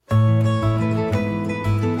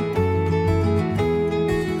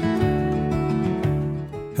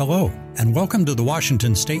Hello, and welcome to the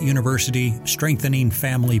Washington State University Strengthening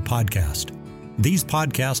Family Podcast. These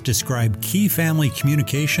podcasts describe key family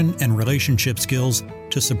communication and relationship skills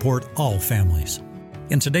to support all families.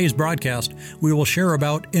 In today's broadcast, we will share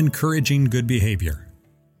about encouraging good behavior.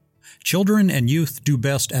 Children and youth do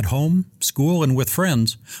best at home, school, and with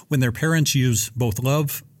friends when their parents use both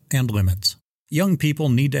love and limits. Young people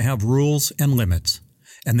need to have rules and limits,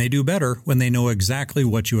 and they do better when they know exactly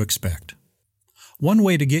what you expect. One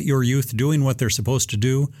way to get your youth doing what they're supposed to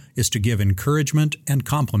do is to give encouragement and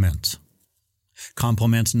compliments.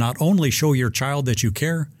 Compliments not only show your child that you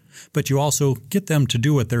care, but you also get them to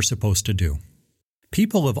do what they're supposed to do.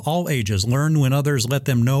 People of all ages learn when others let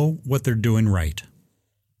them know what they're doing right.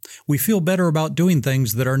 We feel better about doing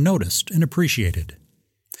things that are noticed and appreciated.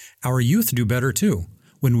 Our youth do better too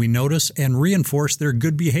when we notice and reinforce their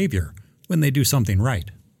good behavior when they do something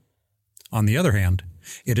right. On the other hand,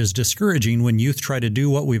 it is discouraging when youth try to do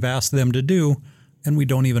what we've asked them to do and we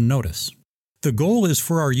don't even notice. The goal is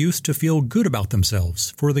for our youth to feel good about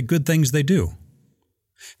themselves for the good things they do.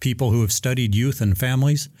 People who have studied youth and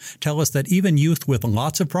families tell us that even youth with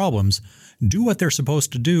lots of problems do what they're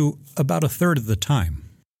supposed to do about a third of the time.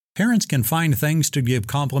 Parents can find things to give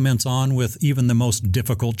compliments on with even the most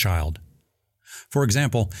difficult child. For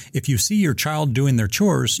example, if you see your child doing their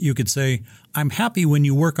chores, you could say, "I'm happy when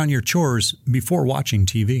you work on your chores before watching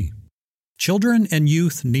TV." Children and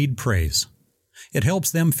youth need praise. It helps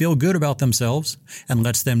them feel good about themselves and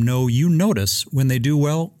lets them know you notice when they do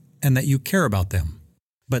well and that you care about them.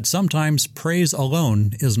 But sometimes praise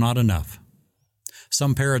alone is not enough.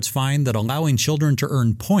 Some parents find that allowing children to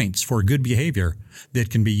earn points for good behavior that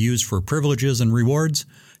can be used for privileges and rewards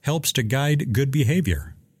helps to guide good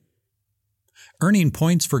behavior. Earning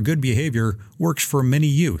points for good behavior works for many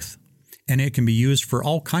youth, and it can be used for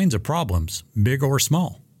all kinds of problems, big or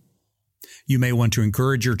small. You may want to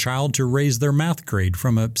encourage your child to raise their math grade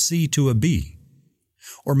from a C to a B.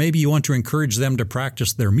 Or maybe you want to encourage them to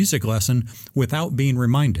practice their music lesson without being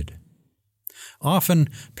reminded. Often,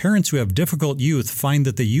 parents who have difficult youth find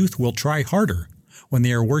that the youth will try harder when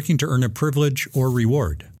they are working to earn a privilege or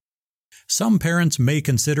reward. Some parents may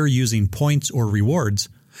consider using points or rewards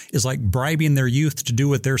is like bribing their youth to do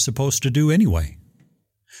what they're supposed to do anyway.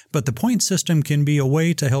 But the point system can be a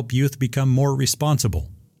way to help youth become more responsible.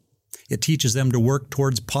 It teaches them to work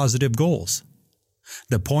towards positive goals.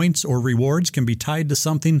 The points or rewards can be tied to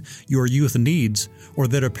something your youth needs or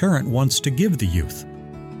that a parent wants to give the youth.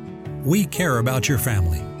 We care about your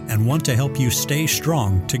family and want to help you stay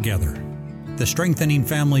strong together. The Strengthening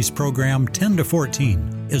Families program 10 to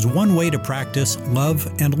 14 is one way to practice love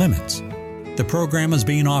and limits. The program is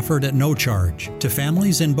being offered at no charge to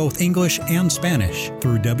families in both English and Spanish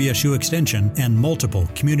through WSU Extension and multiple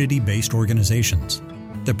community-based organizations.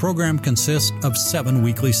 The program consists of 7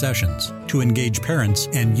 weekly sessions to engage parents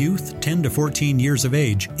and youth 10 to 14 years of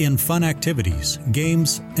age in fun activities,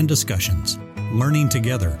 games, and discussions, learning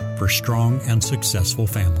together for strong and successful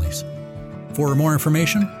families. For more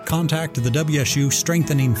information, contact the WSU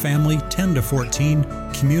Strengthening Family 10 to 14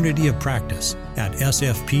 Community of Practice at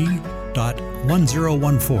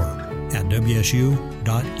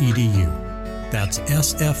sfp.1014@wsu.edu. That's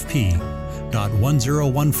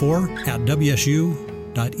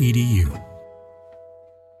sfp.1014@wsu.edu.